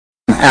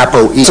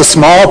ApoE. It's a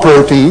small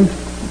protein,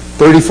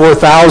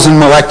 34,000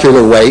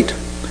 molecular weight.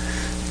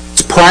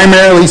 It's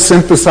primarily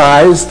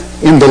synthesized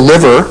in the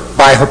liver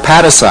by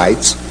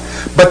hepatocytes,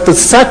 but the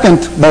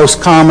second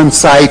most common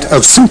site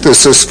of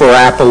synthesis for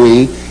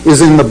ApoE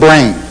is in the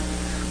brain,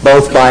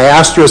 both by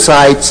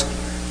astrocytes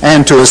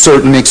and to a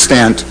certain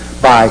extent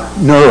by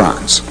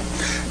neurons.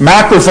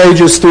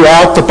 Macrophages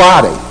throughout the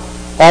body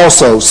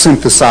also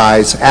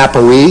synthesize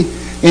ApoE,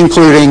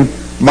 including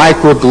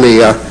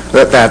microglia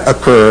that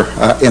occur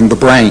in the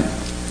brain.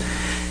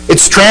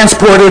 It's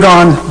transported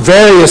on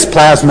various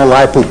plasma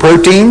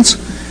lipoproteins,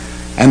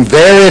 and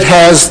there it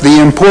has the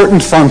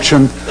important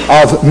function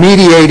of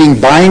mediating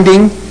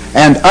binding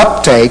and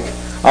uptake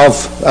of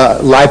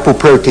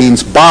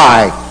lipoproteins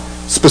by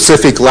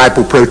specific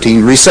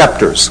lipoprotein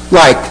receptors,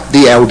 like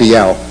the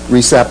LDL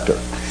receptor.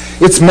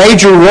 Its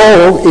major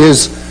role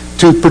is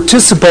to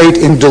participate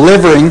in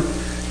delivering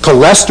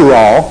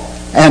cholesterol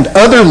and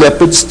other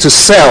lipids to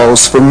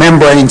cells for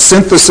membrane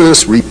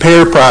synthesis,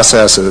 repair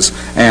processes,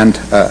 and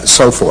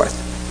so forth.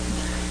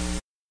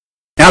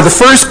 Now, the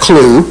first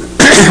clue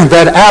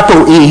that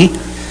ApoE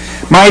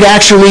might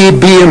actually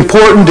be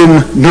important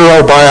in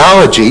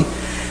neurobiology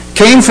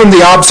came from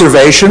the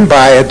observation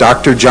by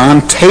Dr.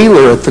 John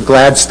Taylor at the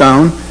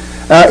Gladstone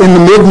in the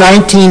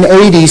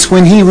mid-1980s,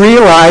 when he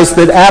realized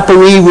that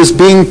ApoE was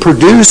being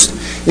produced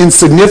in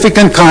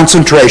significant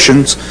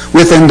concentrations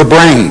within the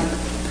brain.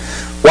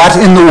 What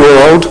in the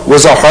world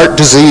was a heart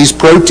disease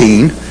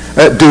protein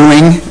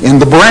doing in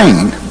the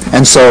brain?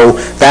 And so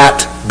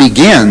that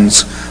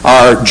begins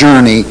our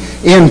journey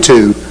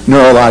into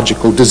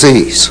neurological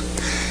disease.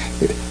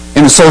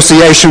 In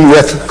association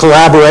with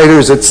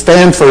collaborators at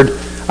Stanford,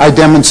 I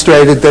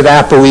demonstrated that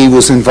ApoE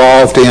was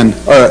involved in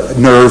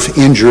nerve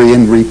injury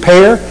and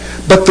repair,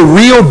 but the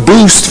real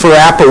boost for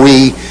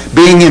ApoE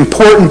being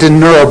important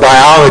in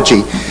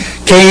neurobiology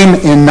came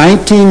in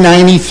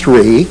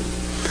 1993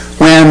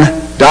 when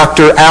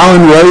Dr.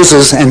 Alan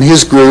Roses and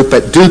his group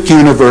at Duke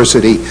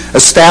University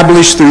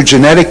established through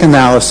genetic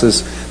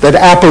analysis that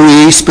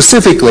ApoE,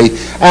 specifically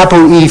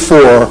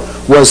APOE4,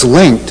 was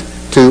linked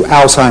to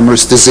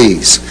Alzheimer's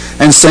disease.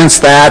 And since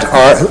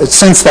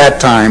that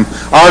time,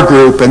 our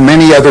group and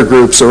many other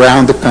groups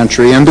around the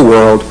country and the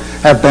world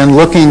have been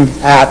looking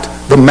at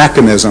the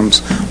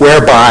mechanisms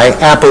whereby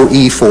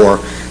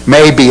APOE4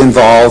 may be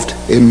involved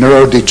in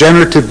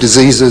neurodegenerative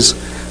diseases,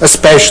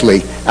 especially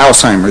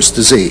Alzheimer's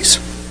disease.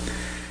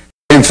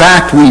 In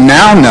fact, we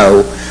now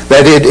know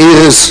that it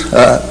is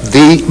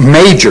the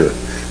major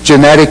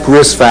genetic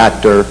risk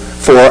factor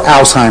for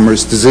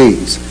Alzheimer's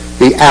disease,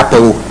 the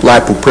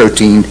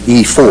apolipoprotein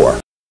E4.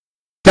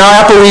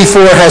 Now,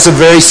 ApoE4 has a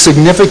very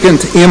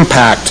significant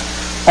impact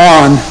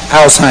on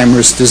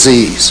Alzheimer's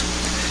disease.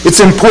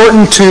 It's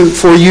important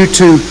for you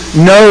to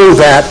know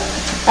that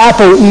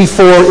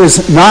ApoE4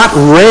 is not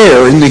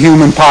rare in the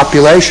human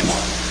population.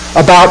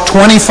 About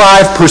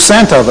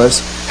 25% of us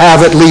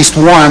have at least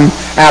one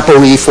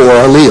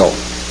ApoE4 allele.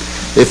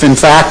 If in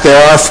fact there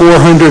are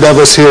 400 of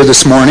us here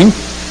this morning,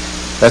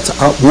 that's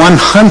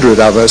 100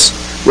 of us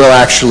will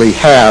actually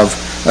have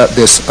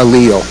this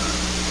allele.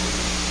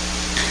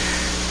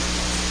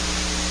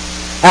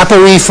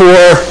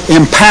 ApoE4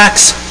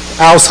 impacts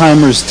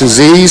Alzheimer's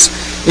disease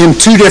in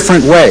two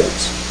different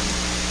ways.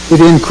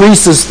 It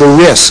increases the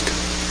risk.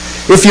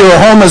 If you're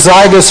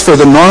homozygous for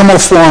the normal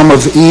form of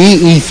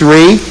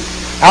E3,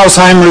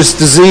 Alzheimer's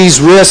disease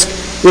risk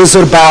is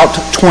about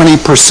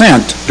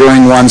 20%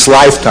 during one's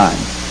lifetime.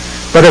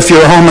 But if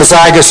you're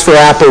homozygous for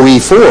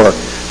ApoE4,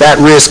 that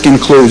risk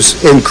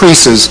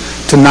increases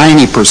to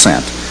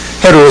 90%.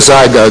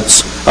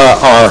 Heterozygotes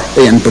are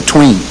in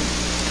between.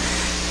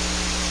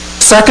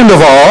 Second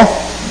of all,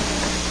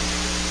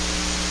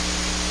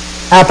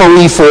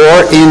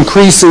 ApoE4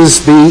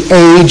 increases the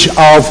age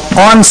of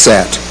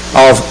onset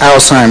of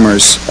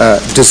Alzheimer's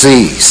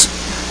disease.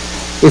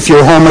 If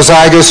you're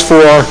homozygous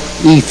for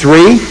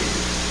E3,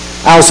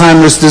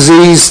 Alzheimer's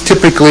disease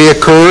typically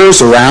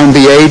occurs around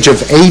the age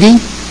of 80,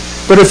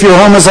 but if you're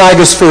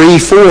homozygous for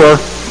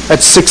E4,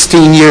 that's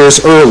 16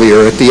 years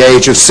earlier, at the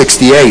age of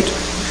 68.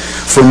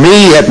 For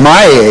me, at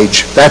my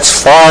age,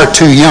 that's far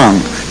too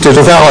young to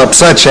develop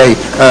such a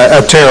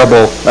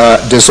terrible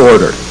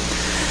disorder.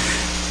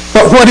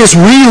 But what is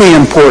really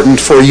important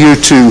for you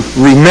to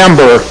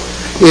remember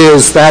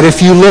is that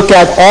if you look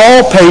at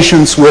all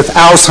patients with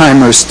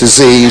Alzheimer's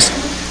disease,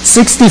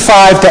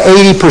 65 to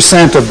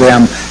 80% of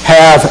them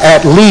have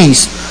at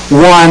least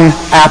one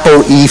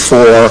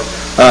ApoE4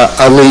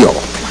 allele.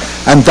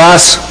 And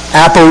thus,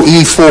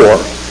 ApoE4,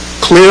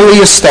 clearly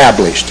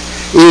established,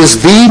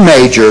 is the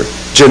major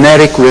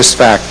genetic risk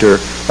factor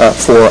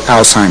for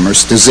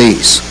Alzheimer's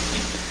disease.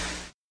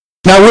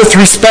 Now, with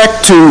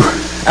respect to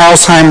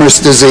Alzheimer's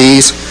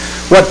disease,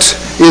 what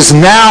is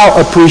now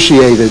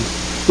appreciated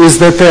is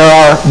that there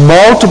are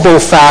multiple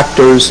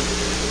factors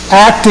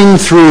acting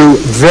through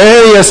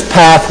various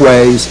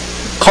pathways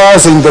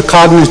causing the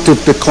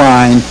cognitive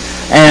decline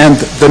and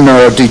the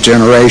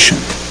neurodegeneration.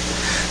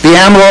 The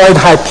amyloid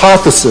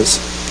hypothesis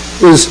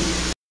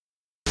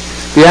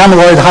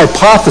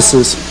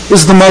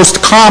is the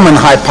most common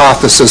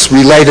hypothesis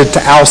related to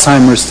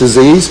Alzheimer's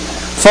disease,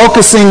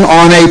 focusing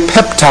on a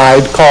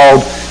peptide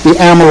called the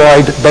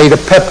amyloid-β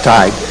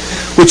peptide,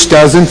 which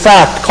does in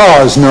fact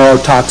cause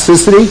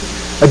neurotoxicity,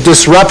 a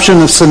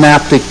disruption of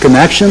synaptic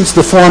connections,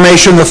 the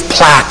formation of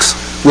plaques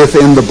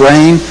within the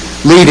brain,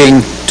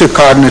 leading to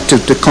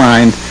cognitive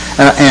decline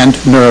and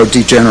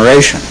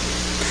neurodegeneration.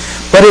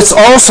 But it's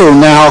also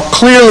now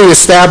clearly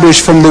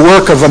established from the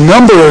work of a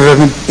number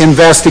of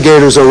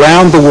investigators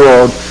around the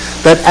world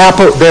that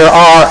there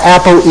are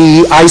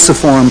ApoE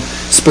isoform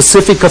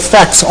specific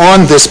effects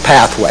on this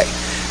pathway,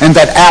 and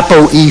that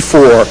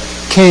APOE4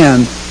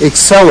 can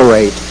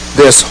accelerate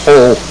this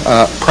whole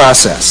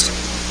process.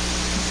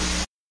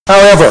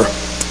 However,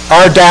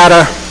 our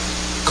data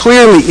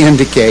clearly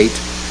indicate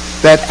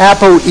that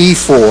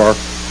APOE4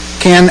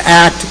 can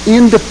act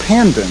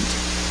independent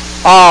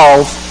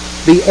of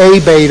the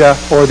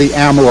Aβ or the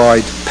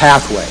amyloid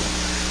pathway.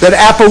 That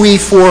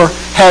APOE4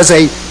 has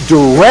a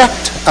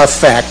direct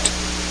effect,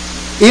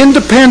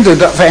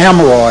 independent of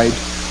amyloid,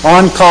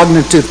 on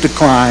cognitive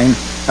decline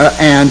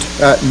and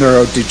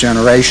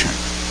neurodegeneration.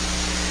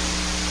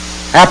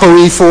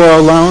 APOE4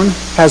 alone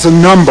has a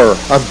number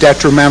of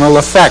detrimental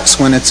effects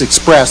when it's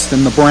expressed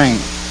in the brain.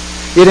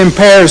 It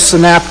impairs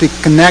synaptic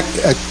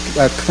connections.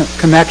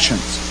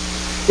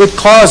 It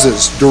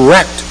causes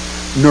direct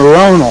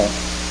neuronal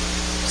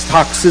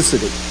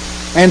toxicity,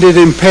 and it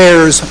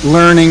impairs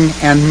learning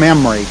and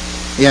memory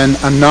in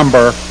a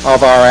number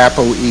of our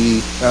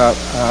ApoE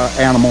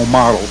animal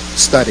model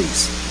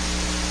studies.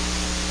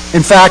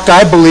 In fact,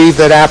 I believe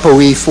that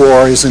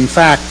ApoE4 is in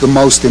fact the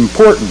most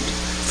important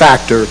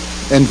factor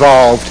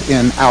involved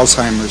in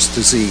Alzheimer's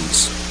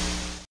disease.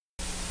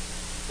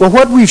 Well,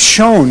 what we've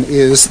shown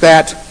is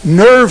that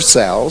nerve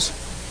cells,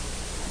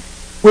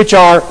 which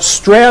are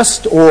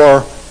stressed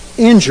or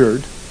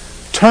injured,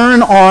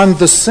 turn on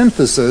the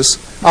synthesis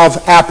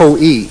of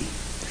ApoE.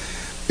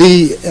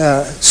 The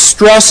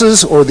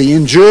stresses or the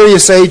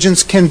injurious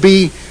agents can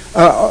be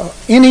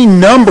any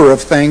number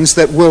of things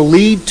that will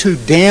lead to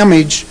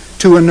damage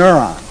to a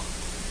neuron.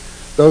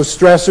 Those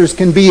stressors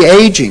can be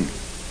aging.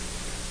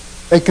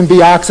 They can be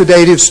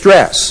oxidative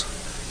stress,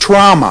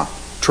 trauma,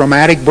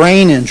 traumatic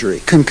brain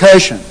injury,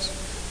 concussions,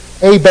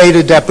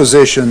 Aβ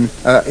deposition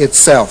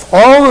itself.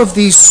 All of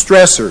these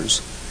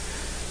stressors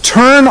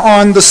turn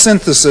on the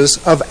synthesis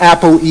of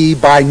ApoE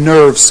by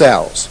nerve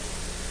cells.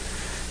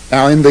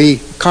 Now, in the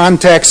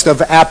context of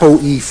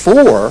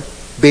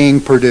ApoE4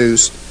 being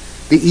produced,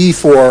 the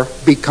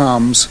E4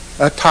 becomes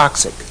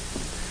toxic.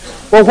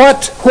 Well,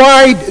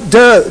 why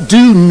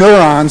do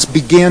neurons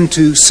begin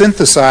to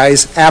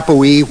synthesize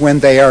ApoE when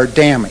they are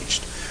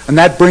damaged? And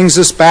that brings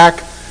us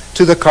back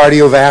to the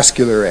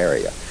cardiovascular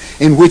area,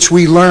 in which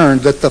we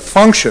learned that the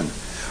function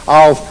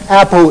of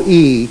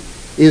ApoE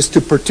is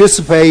to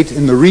participate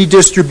in the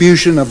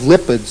redistribution of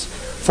lipids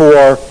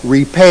for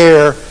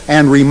repair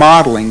and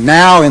remodeling.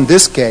 Now, in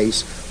this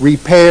case,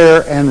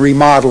 repair and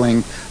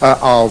remodeling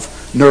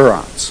of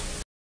neurons.